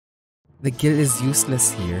The gill is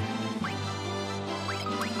useless here.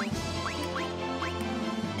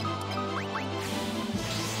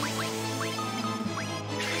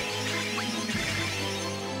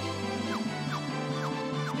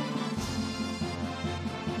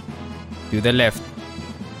 To the left.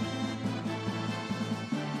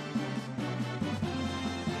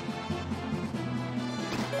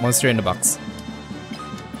 Monster in the box.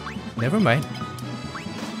 Never mind.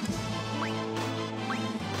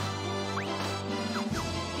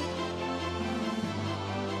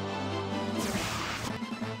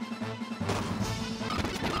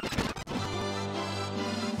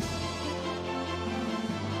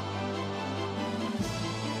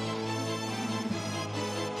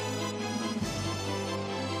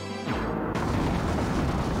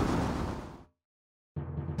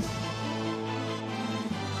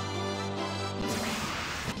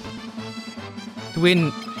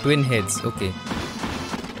 Twin heads, okay.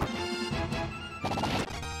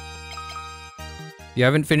 You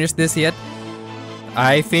haven't finished this yet?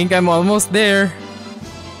 I think I'm almost there.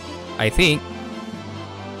 I think.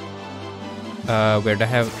 Where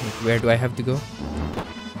do I have to go?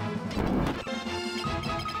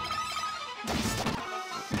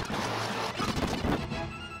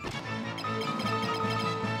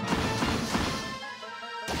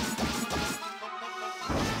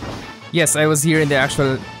 Yes, I was here in the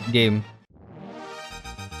actual game.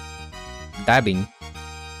 Dabbing.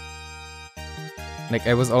 Like,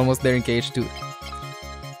 I was almost there in KH2.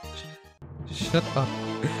 Shut up.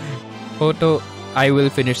 Photo, I will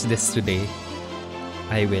finish this today.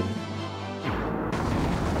 I will.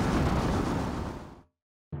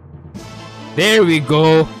 There we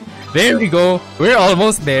go. There we go. We're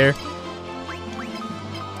almost there.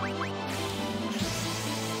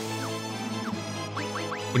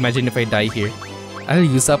 Imagine if I die here. I'll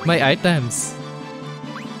use up my items.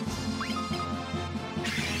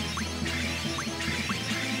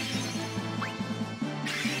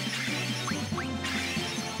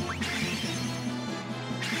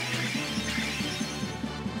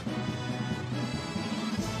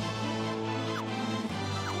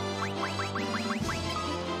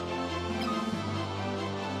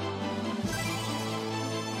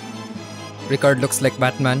 Ricard looks like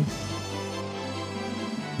Batman.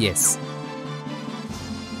 Yes.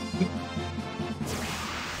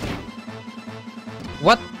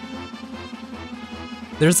 What?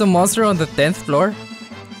 There's a monster on the 10th floor?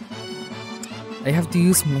 I have to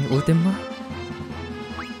use my ultima?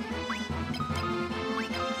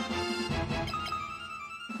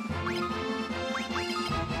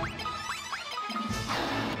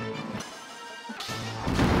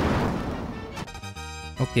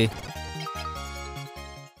 Okay.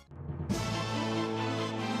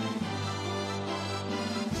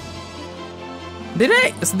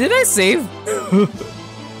 Did I save?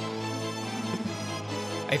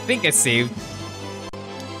 I think I saved.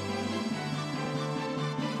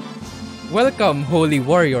 Welcome, holy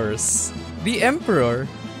warriors. The Emperor.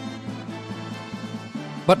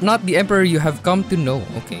 But not the Emperor you have come to know.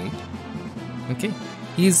 Okay. Okay.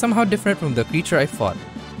 He is somehow different from the creature I fought.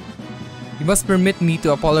 You must permit me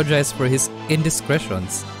to apologize for his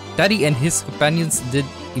indiscretions. Daddy and his companions did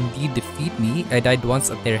indeed defeat me. I died once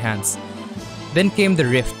at their hands. Then came the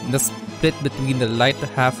rift, the split between the light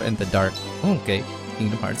half and the dark. Oh, okay,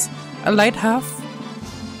 Kingdom Hearts. A light half?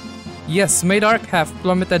 Yes, my dark half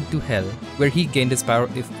plummeted to hell, where he gained his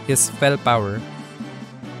fell power.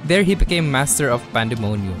 There he became master of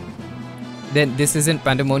Pandemonium. Then this isn't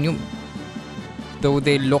Pandemonium, though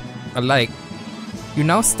they look alike. You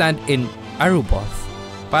now stand in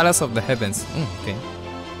Aruboth, Palace of the Heavens. Okay.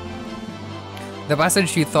 The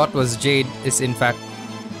passage you thought was Jade is in fact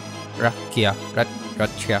Rakia,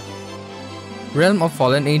 Realm of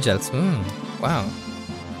Fallen Angels. Wow.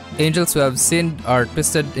 Angels who have sinned are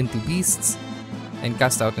twisted into beasts and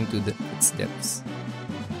cast out into its depths.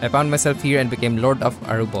 I found myself here and became Lord of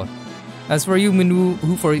Aruboth. As for you, Minu,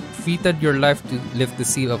 who forfeited your life to lift the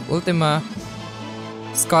seal of Ultima,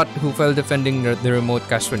 Scott, who fell defending the remote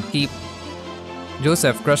Cashwan Keep,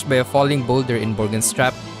 Joseph, crushed by a falling boulder in Borgen's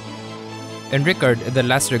Trap, and Ricard, the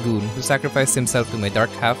last Dragoon, who sacrificed himself to my dark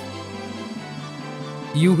half.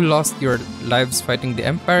 You who lost your lives fighting the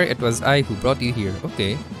Empire, it was I who brought you here.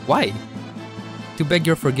 Okay. Why? To beg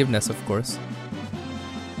your forgiveness, of course.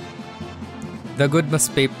 The good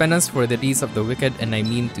must pay penance for the deeds of the wicked, and I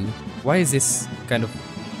mean to. Why is this kind of...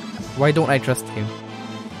 Why don't I trust him?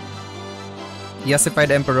 Yasified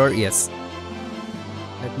Emperor, yes.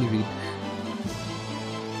 Let me read.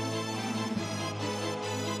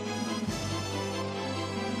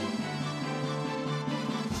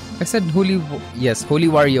 I said yes, Holy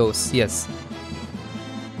Warriors, yes.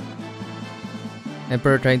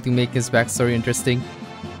 Emperor trying to make his backstory interesting.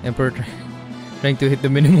 Emperor trying to hit the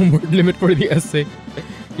minimum word limit for the essay.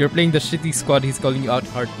 You're playing the shitty squad, he's calling you out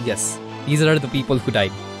hard. Yes, these are the people who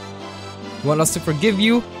died. You want us to forgive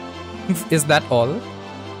you? Is that all?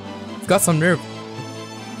 You've got some nerve.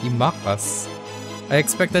 You mock us. I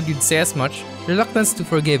expected you'd say as much. Reluctance to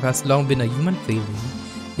forgive has long been a human failing.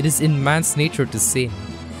 It is in man's nature to sin.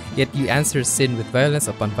 Yet you answer sin with violence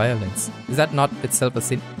upon violence. Is that not itself a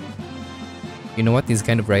sin? You know what? He's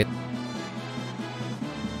kind of right.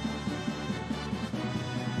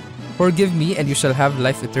 Forgive me and you shall have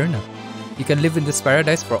life eternal. You can live in this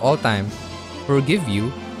paradise for all time. Forgive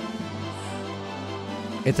you?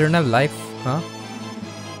 Eternal life, huh?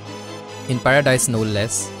 In paradise no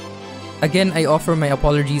less. Again, I offer my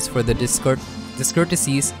apologies for the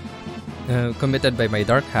discourtesies committed by my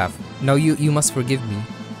dark half. Now you must forgive me.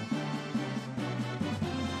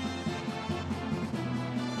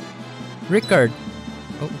 Rickard!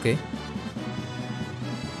 Oh, okay.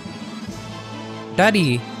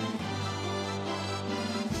 Daddy!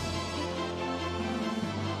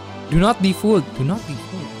 Do not be fooled. Do not be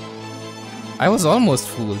fooled. I was almost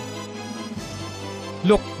fooled.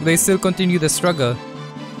 Look, they still continue the struggle.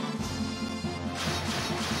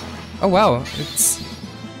 Oh wow,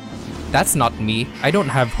 that's not me. I don't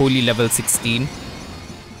have holy level 16.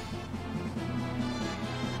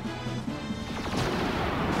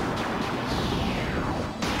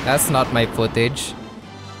 That's not my footage.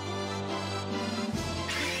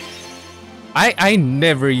 I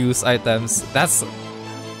never use items. That's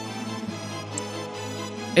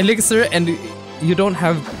elixir and you don't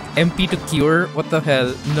have MP to cure? What the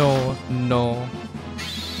hell? No, no.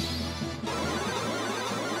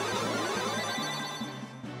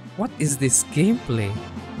 What is this gameplay?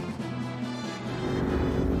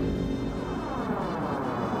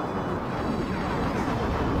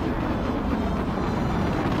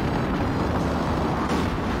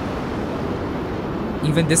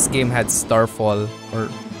 Even this game had Starfall or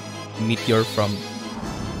Meteor from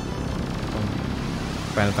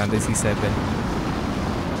Final Fantasy VII.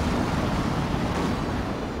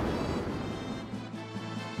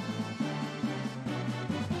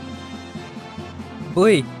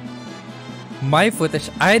 Boy, my footage,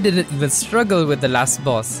 I didn't even struggle with the last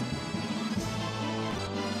boss.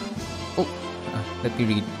 Oh, let me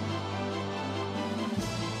read.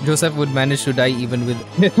 Joseph would manage to die even with...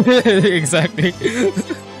 Exactly.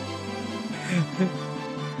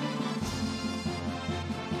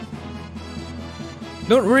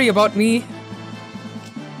 Don't worry about me.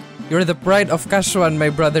 You're the pride of Kashuan, my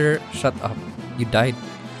brother. Shut up. You died.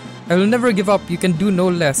 I will never give up. You can do no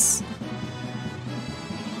less.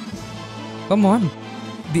 Come on.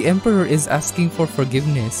 The Emperor is asking for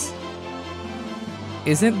forgiveness.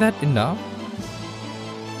 Isn't that enough?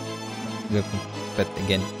 But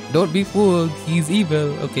again, don't be fooled. He's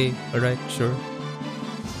evil. Okay, alright, sure.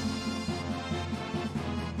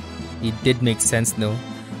 It did make sense though.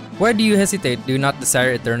 Why do you hesitate? Do you not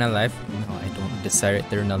desire eternal life? No, I don't desire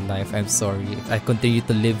eternal life. I'm sorry. If I continue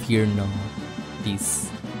to live here, no.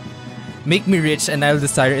 Please. Make me rich and I'll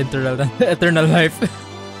desire eternal life.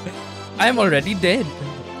 I'm already dead.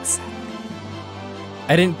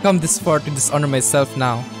 I didn't come this far to dishonor myself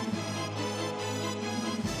now.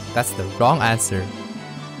 That's the wrong answer.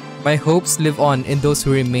 My hopes live on in those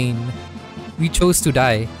who remain. We chose to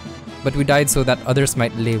die, but we died so that others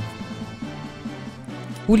might live.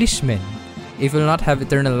 Foolish men, if you will not have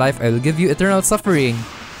eternal life, I will give you eternal suffering.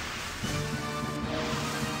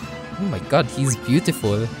 Oh my god, he's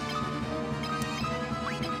beautiful.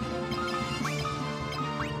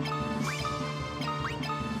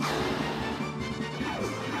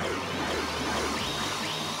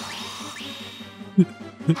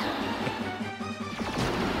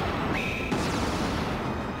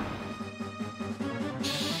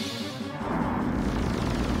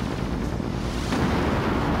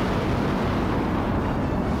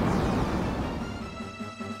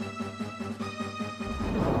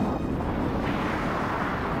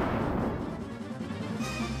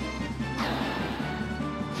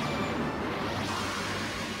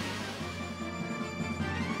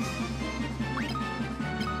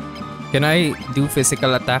 Can I do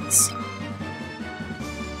physical attacks?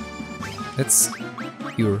 Let's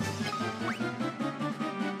cure.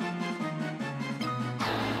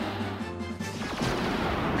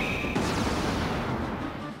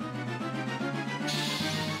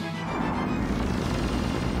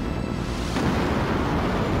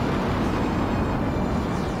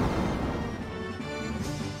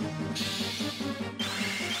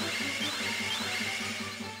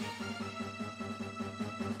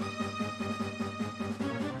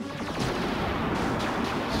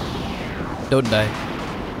 Don't die.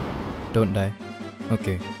 Don't die.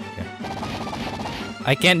 Okay. Yeah.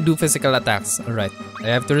 I can't do physical attacks. Alright. I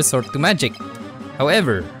have to resort to magic.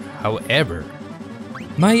 However,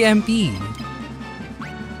 my MP.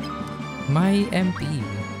 My MP.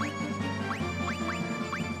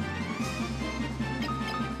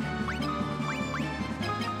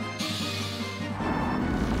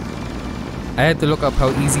 I had to look up how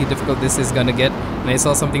easy difficult this is gonna get, and I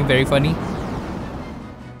saw something very funny.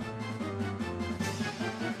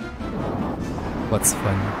 What's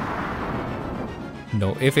funny?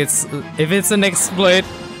 No, if it's an exploit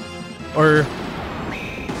or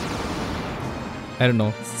I don't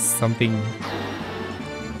know, something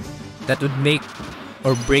that would make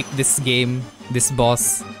or break this game, this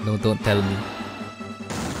boss. No, don't tell me.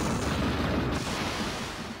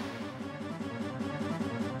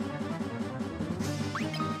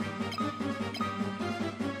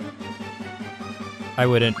 I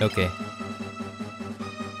wouldn't. Okay.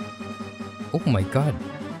 Oh my god.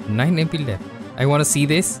 9 MP left. I want to see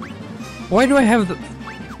this. Why do I have a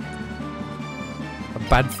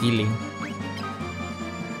bad feeling?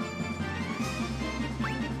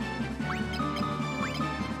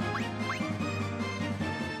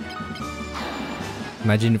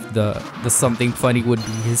 Imagine if the something funny would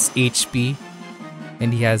be his HP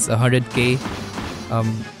and he has 100k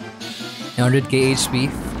 100k HP.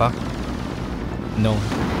 Fuck. No.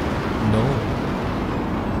 No.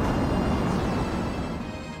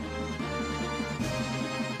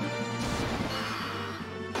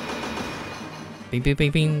 Ping ping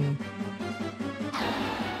ping ping.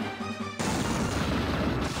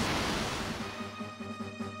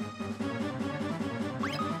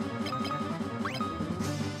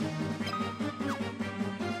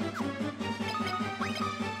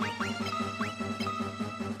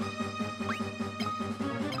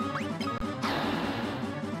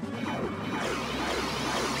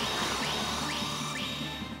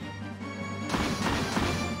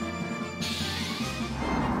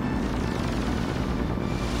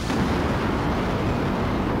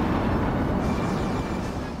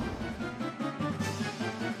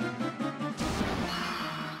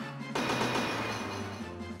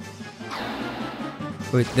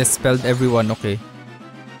 Wait, this spelled everyone, okay.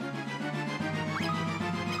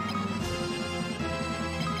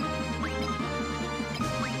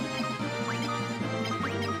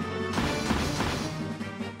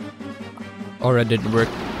 Aura didn't work.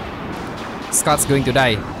 Scott's going to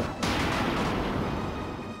die.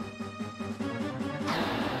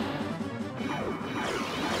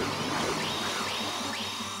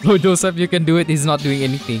 No, Joseph, you can do it. He's not doing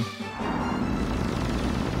anything.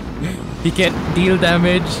 He can't deal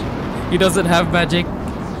damage. He doesn't have magic.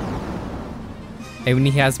 I mean,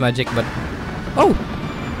 he has magic, but... Oh!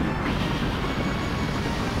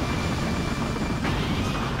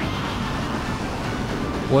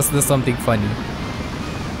 Was there something funny?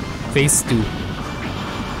 Phase 2.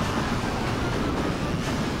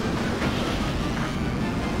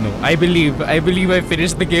 No, I believe I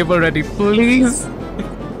finished the game already. Please!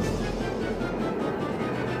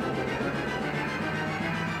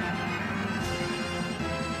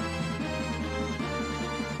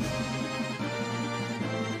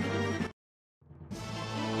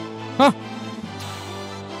 Huh?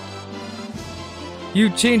 You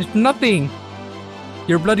changed nothing!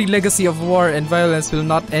 Your bloody legacy of war and violence will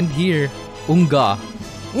not end here. Unga.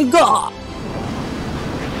 Unga!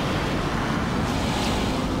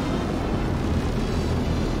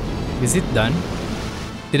 Is it done?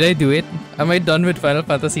 Did I do it? Am I done with Final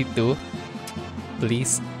Fantasy 2?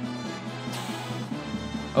 Please.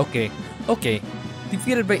 Okay. Okay.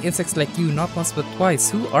 Defeated by insects like you not once but twice.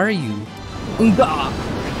 Who are you? Unga!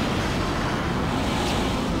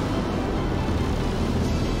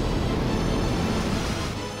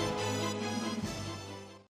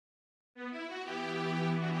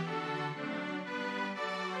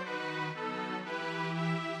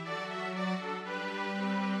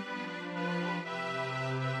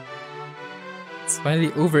 It's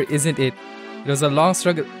finally over, isn't it? It was a long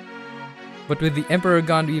struggle. But with the Emperor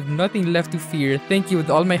gone, we have nothing left to fear. Thank you with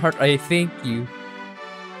all my heart, I thank you.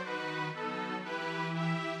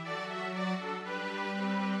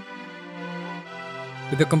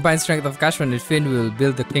 With the combined strength of Cashman and Finn, we will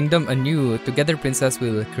build the kingdom anew. Together, Princess,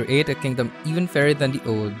 we will create a kingdom even fairer than the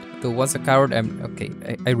old. Though once a coward, okay,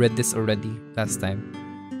 I read this already last time.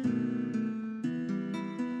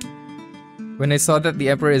 When I saw that the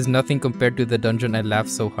Emperor is nothing compared to the dungeon, I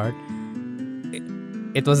laughed so hard.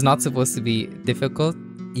 It was not supposed to be difficult.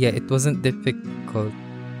 Yeah, it wasn't difficult.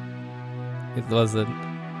 It wasn't.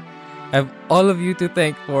 I have all of you to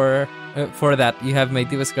thank for that. You have my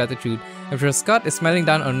deepest gratitude. I'm sure Scott is smiling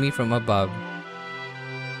down on me from above.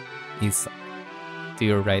 He's to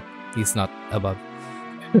your right. He's not above.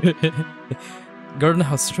 Gordon,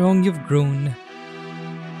 how strong you've grown.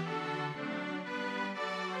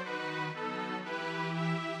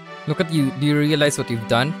 Look at you. Do you realize what you've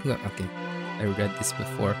done? Okay, I read this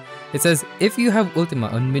before. It says, if you have Ultima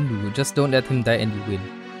on Minwu, just don't let him die and you win.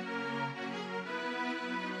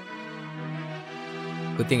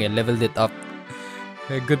 Good thing I leveled it up.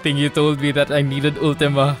 Good thing you told me that I needed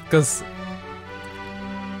Ultima, because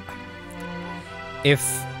if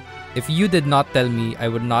you did not tell me, I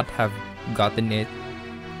would not have gotten it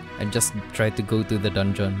and just tried to go to the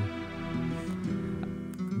dungeon.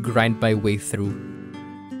 Grind my way through.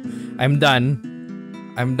 I'm done.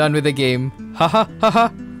 I'm done with the game. Haha, haha.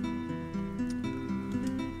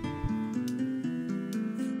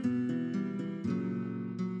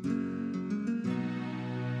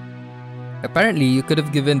 Apparently, you could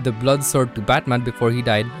have given the blood sword to Batman before he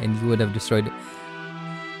died and you would have destroyed it.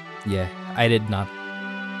 Yeah, I did not.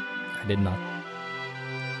 I did not.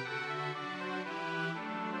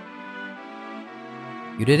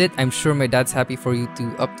 You did it. I'm sure my dad's happy for you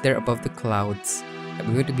too, up there above the clouds.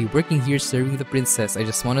 I'm going to be working here serving the princess. I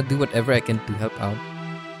just want to do whatever I can to help out.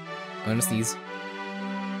 Honestly,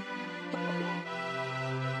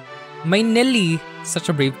 my Nelly, such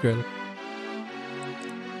a brave girl.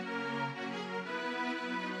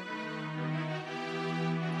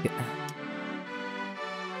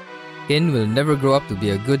 Ken will never grow up to be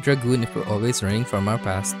a good dragoon if we're always running from our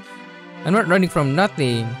past. I'm not running from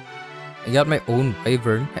nothing. I got my own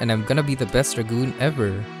wyvern and I'm gonna be the best dragoon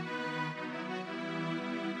ever.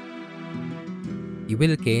 You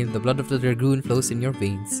will, Kane. The blood of the dragoon flows in your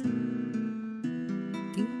veins.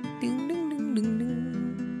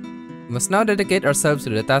 We must now dedicate ourselves to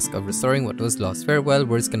the task of restoring what was lost. Farewell,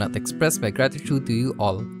 words cannot express my gratitude to you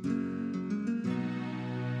all.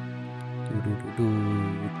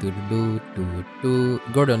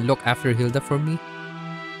 Gordon, look after Hilda for me.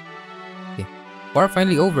 Okay. War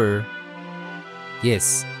finally over.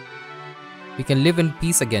 Yes. We can live in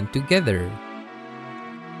peace again together.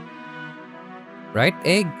 Right,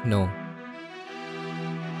 Egg? No.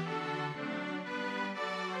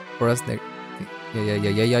 For us there.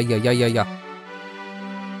 Yeah.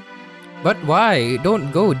 But why?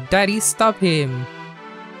 Don't go, Daddy, stop him.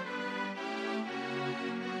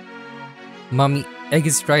 Mommy, Egg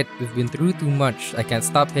is right. We've been through too much. I can't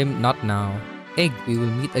stop him, not now. Egg, we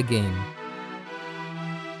will meet again.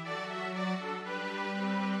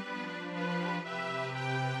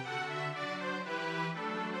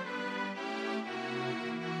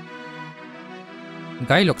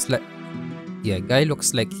 Guy looks like... Yeah, Guy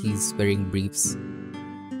looks like he's wearing briefs.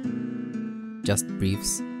 Just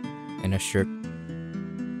briefs. And a shirt.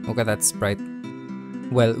 Look at that sprite.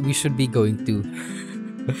 Well, we should be going to...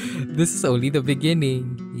 This is only the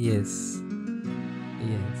beginning. Yes.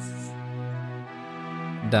 Yes.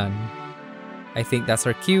 Done. I think that's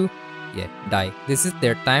our cue. Yeah, die. This is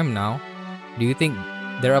their time now. Do you think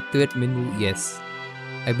they're up to it, Minwu? Yes.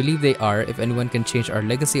 I believe they are. If anyone can change our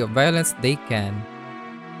legacy of violence, they can.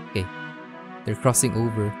 Okay. They're crossing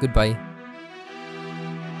over. Goodbye.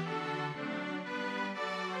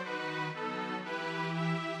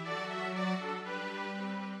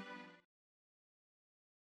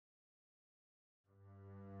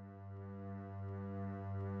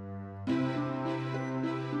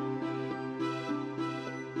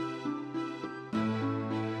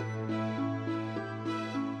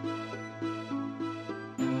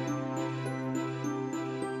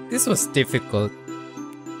 This was difficult.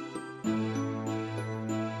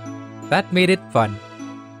 That made it fun.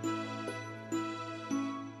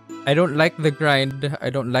 I don't like the grind. I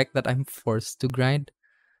don't like that I'm forced to grind.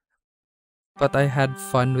 But I had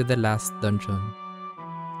fun with the last dungeon.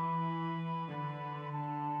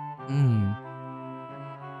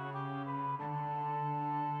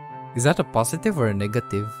 Is that a positive or a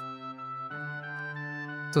negative?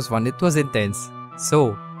 It was fun. It was intense.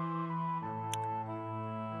 So,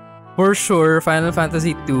 for sure, Final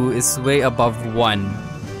Fantasy 2 is way above 1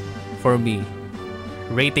 for me.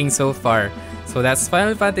 Rating so far. So that's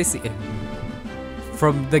Final Fantasy.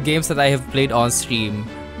 From the games that I have played on stream,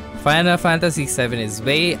 Final Fantasy 7 is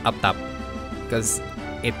way up top. Because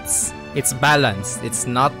it's balanced. It's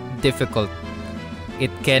not difficult. It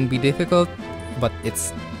can be difficult, but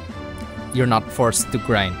you're not forced to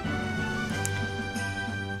grind.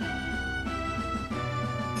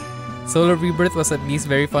 Solo Rebirth was at least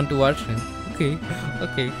very fun to watch. Okay.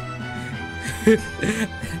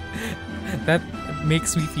 That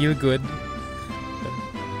makes me feel good.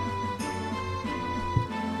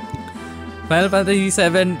 Final Fantasy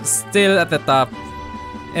 7 still at the top.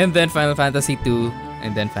 And then Final Fantasy 2.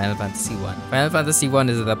 And then Final Fantasy 1. Final Fantasy 1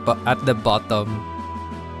 is at the bottom.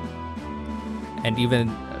 And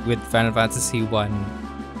even with Final Fantasy 1,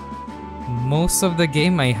 most of the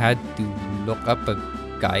game I had to look up a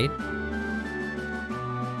guide.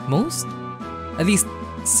 Most? At least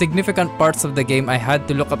significant parts of the game I had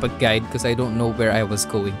to look up a guide because I don't know where I was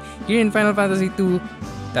going. Here in Final Fantasy 2,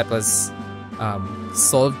 that was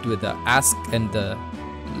solved with the ask and the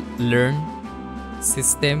learn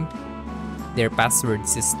system, their password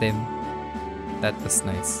system. That was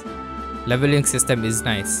nice. Leveling system is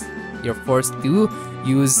nice. You're forced to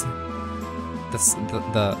use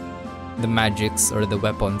the magics or the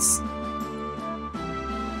weapons.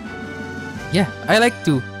 Yeah, I like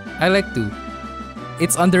to.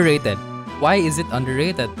 It's underrated. Why is it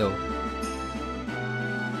underrated though?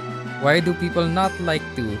 Why do people not like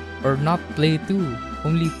 2 or not play 2?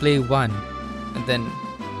 Only play 1 and then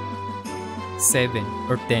 7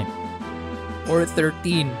 or 10 or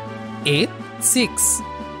 13, 8, 6.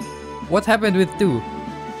 What happened with 2?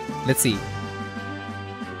 Let's see.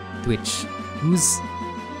 Twitch.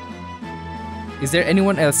 Is there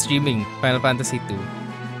anyone else streaming Final Fantasy 2?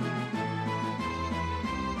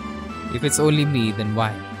 If it's only me, then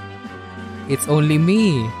why? It's only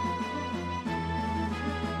me.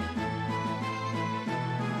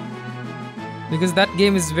 Because that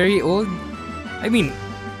game is very old. I mean,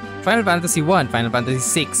 Final Fantasy 1, Final Fantasy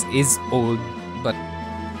 6 is old, but...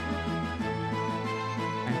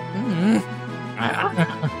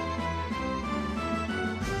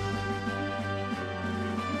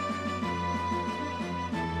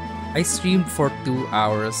 I streamed for 2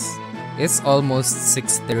 hours. It's almost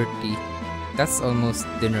 6:30. That's almost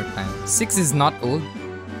dinner time. 6 is not old.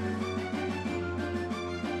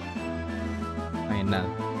 Final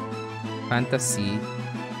Fantasy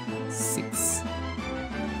 6.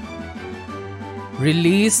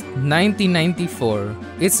 Released 1994.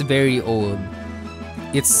 It's very old.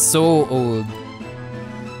 It's so old.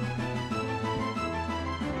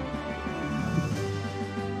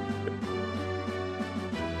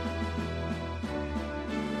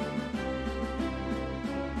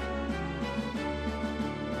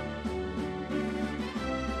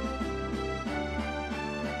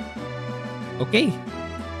 Okay,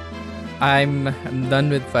 I'm done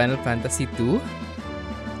with Final Fantasy 2.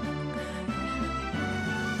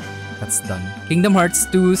 That's done. Kingdom Hearts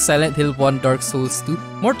 2, Silent Hill 1, Dark Souls 2,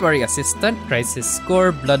 Mortuary Assistant, Crisis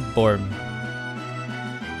Core, Bloodborne.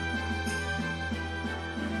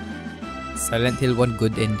 Silent Hill 1,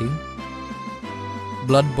 good ending.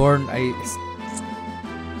 Bloodborne,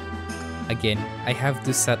 Again, I have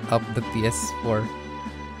to set up the PS4.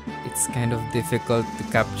 It's kind of difficult to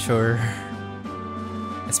capture.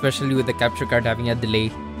 Especially with the capture card having a delay.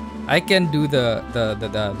 I can do the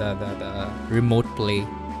remote play,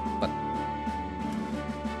 but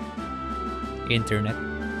internet.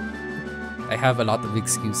 I have a lot of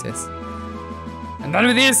excuses. I'm done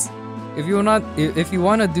with this. If you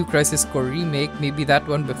wanna do Crisis Core remake, maybe that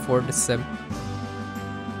one before December.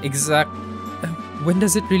 When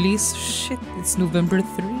does it release? Shit, it's November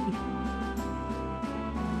 3.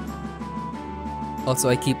 Also,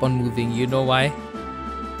 I keep on moving. You know why?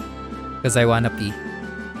 Because I wanna pee.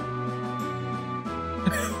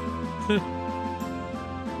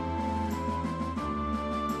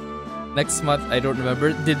 Next month, I don't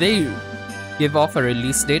remember. Did they give off a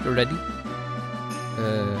release date already?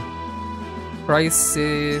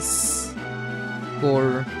 Crisis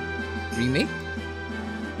Core remake?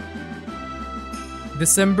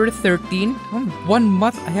 December 13? 1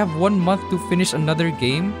 month? I have 1 month to finish another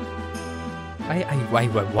game? Why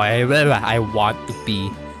I want to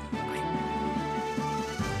pee.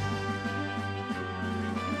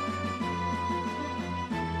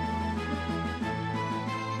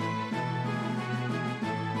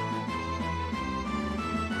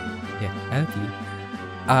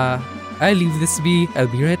 I'll leave this be. I'll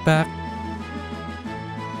be right back.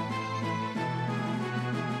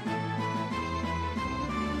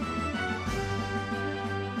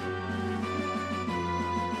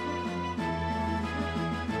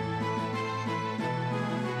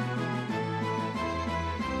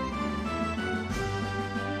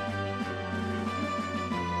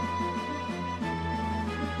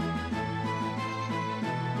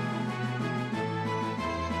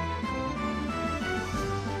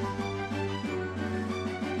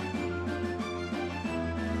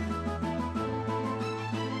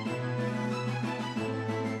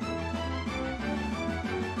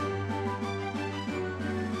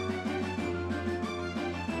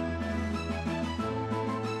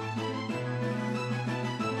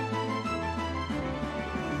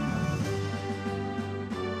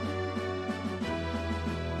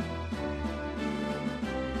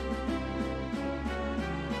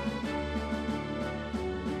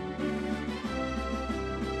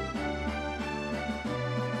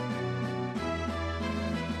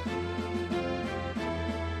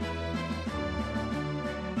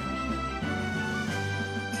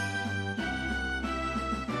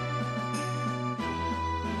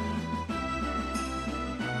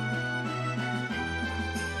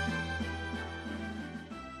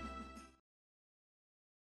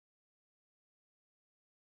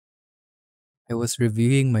 I was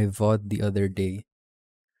reviewing my VOD the other day,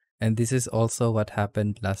 and this is also what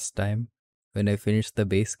happened last time when I finished the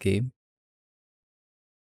base game.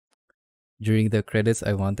 During the credits,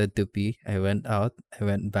 I wanted to pee. I went out, I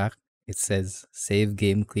went back. It says save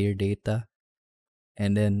game, clear data.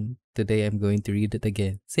 And then today I'm going to read it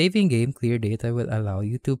again. Saving game, clear data will allow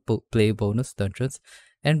you to play bonus dungeons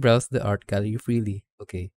and browse the art gallery freely.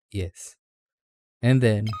 Okay, yes. And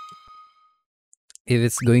then, if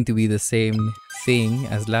it's going to be the same thing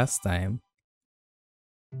as last time,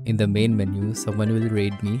 in the main menu, someone will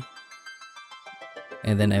raid me.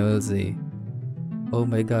 And then I will say, oh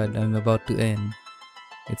my god, I'm about to end.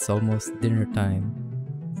 It's almost dinner time.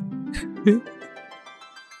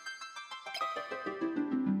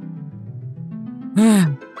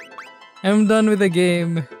 I'm done with the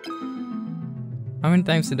game. How many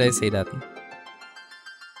times did I say that?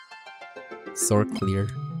 Sort clear.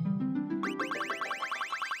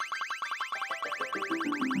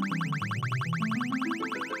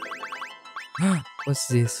 What's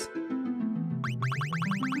this?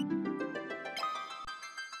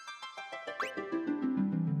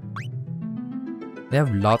 They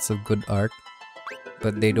have lots of good art,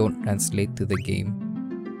 but they don't translate to the game.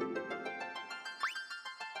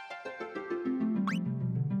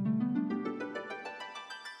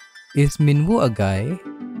 Is Minwoo a guy?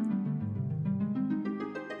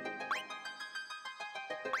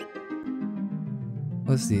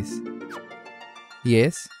 What's this?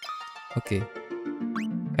 Yes? Okay.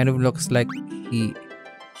 Kind of looks like he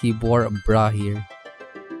wore a bra here.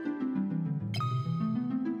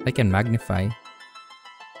 I can magnify.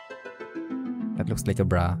 That looks like a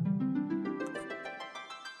bra.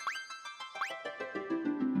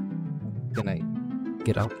 Can I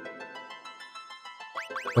get out?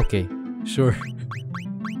 Okay, sure.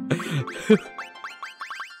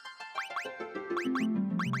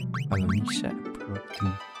 Alamisha Pro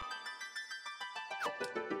 2.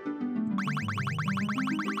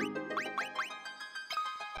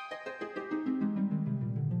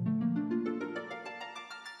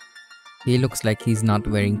 He looks like he's not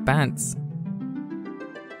wearing pants.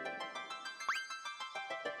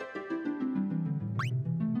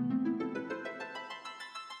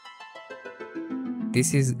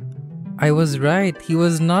 This is... I was right. He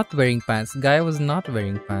was not wearing pants. Guy was not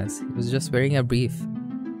wearing pants. He was just wearing a brief.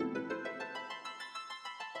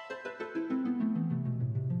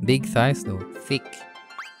 Big thighs though. Thick.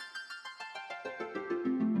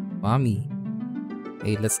 Mommy.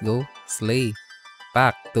 Hey, let's go. Slay.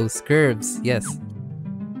 Back. Those curves. Yes.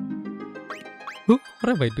 What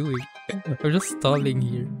am I doing? I'm just stalling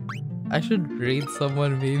here. I should raid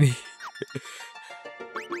someone maybe.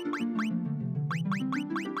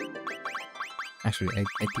 Actually,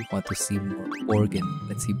 I do want to see more. Borgin.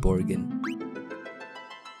 Let's see Borgin.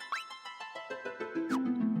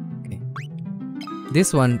 Okay.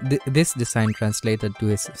 This one, this design translated to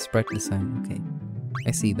his sprite design. Okay.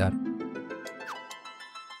 I see that.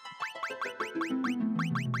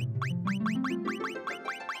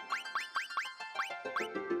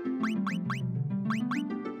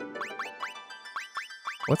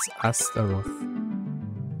 What's Astaroth?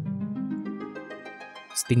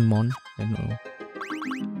 Stingmon? I don't know.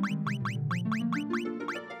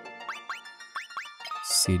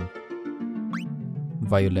 Sid.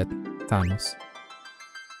 Violet. Thanos.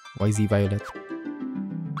 Why is he Violet?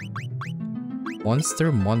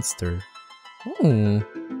 Monster. Oh.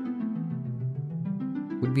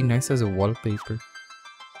 Would be nice as a wallpaper.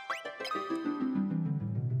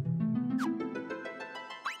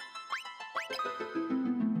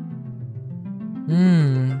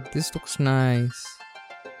 This looks nice.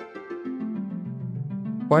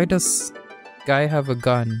 Why does guy have a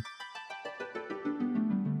gun?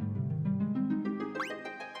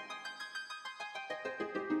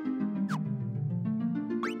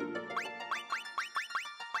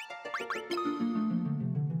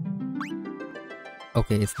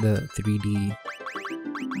 Okay, it's the 3D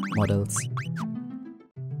models.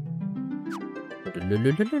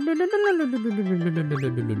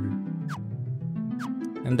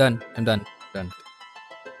 I'm done.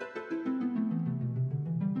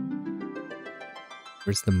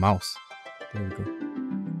 Where's the mouse? There we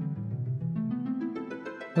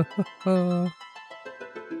go.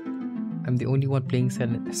 I'm the only one playing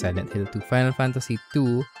Silent Hill 2. Final Fantasy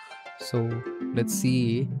 2. So, let's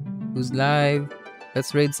see who's live.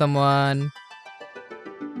 Let's raid someone.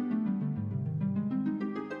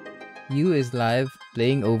 You is live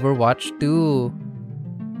playing Overwatch 2.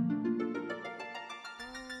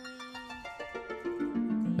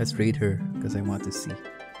 Let's raid her because I want to see.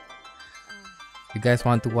 You guys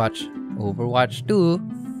want to watch Overwatch 2?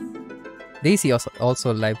 Daisy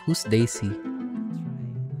also live. Who's Daisy?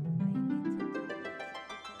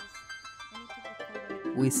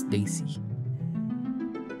 Who is Daisy?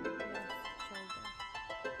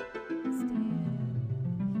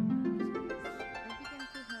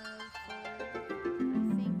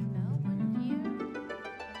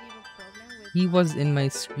 He was in my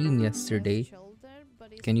stream yesterday.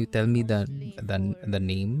 Can you tell me the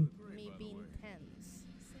name?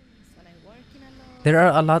 There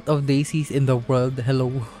are a lot of Daisies in the world.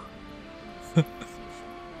 Hello.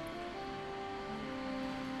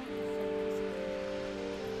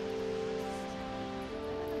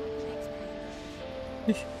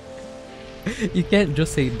 You can't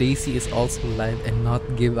just say Daisy is also live and not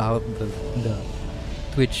give out the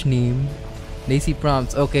Twitch name. Daisy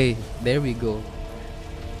prompts. Okay, there we go.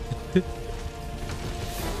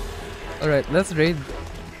 Alright, let's raid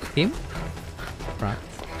him. Prompts.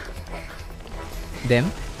 Them.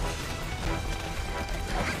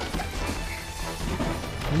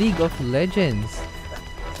 League of Legends.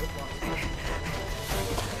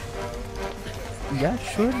 Yeah,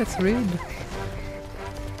 sure, let's raid.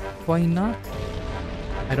 Why not?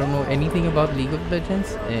 I don't know anything about League of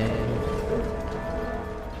Legends and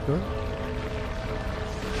sure.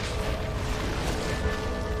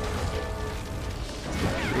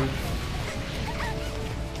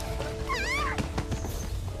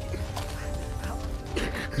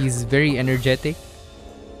 He's very energetic.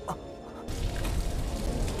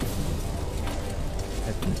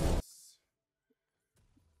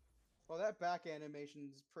 Well, that back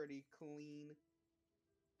animation's pretty clean.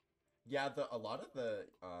 Yeah, a lot of the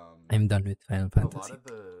I'm done with Final Fantasy.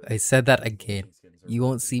 I said that again. You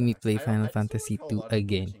won't see me play Final Fantasy 2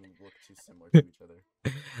 again. Look too similar to each other.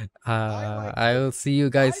 I will see you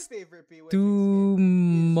guys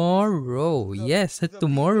tomorrow. Yes,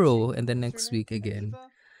 tomorrow and the next week again.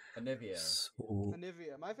 Anivia. So,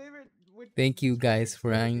 Anivia. My favorite. thank you guys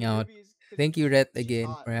for hanging out. Thank you, Rhett,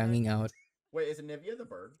 again for hanging out. Wait, is Anivia the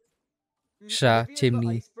bird? Sha, Anivia is the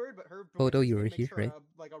Chimney. ice bird, but her Photo, blue you were skin here, makes her right?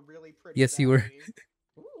 like a really pretty Yes, you were.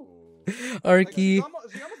 Ooh. Like, Arky. she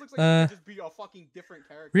almost looks like she could just be a fucking different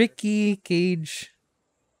character. Ricky, Cage.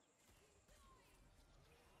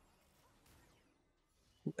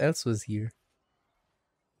 Who else was here?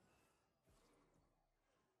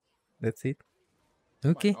 That's it.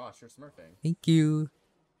 Okay. Oh my gosh, you're smurfing. Thank you.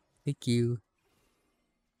 Thank you.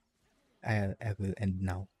 I will end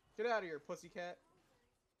now. Get out of here, pussycat.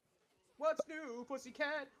 What's new,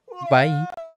 pussycat? Whoa! Bye.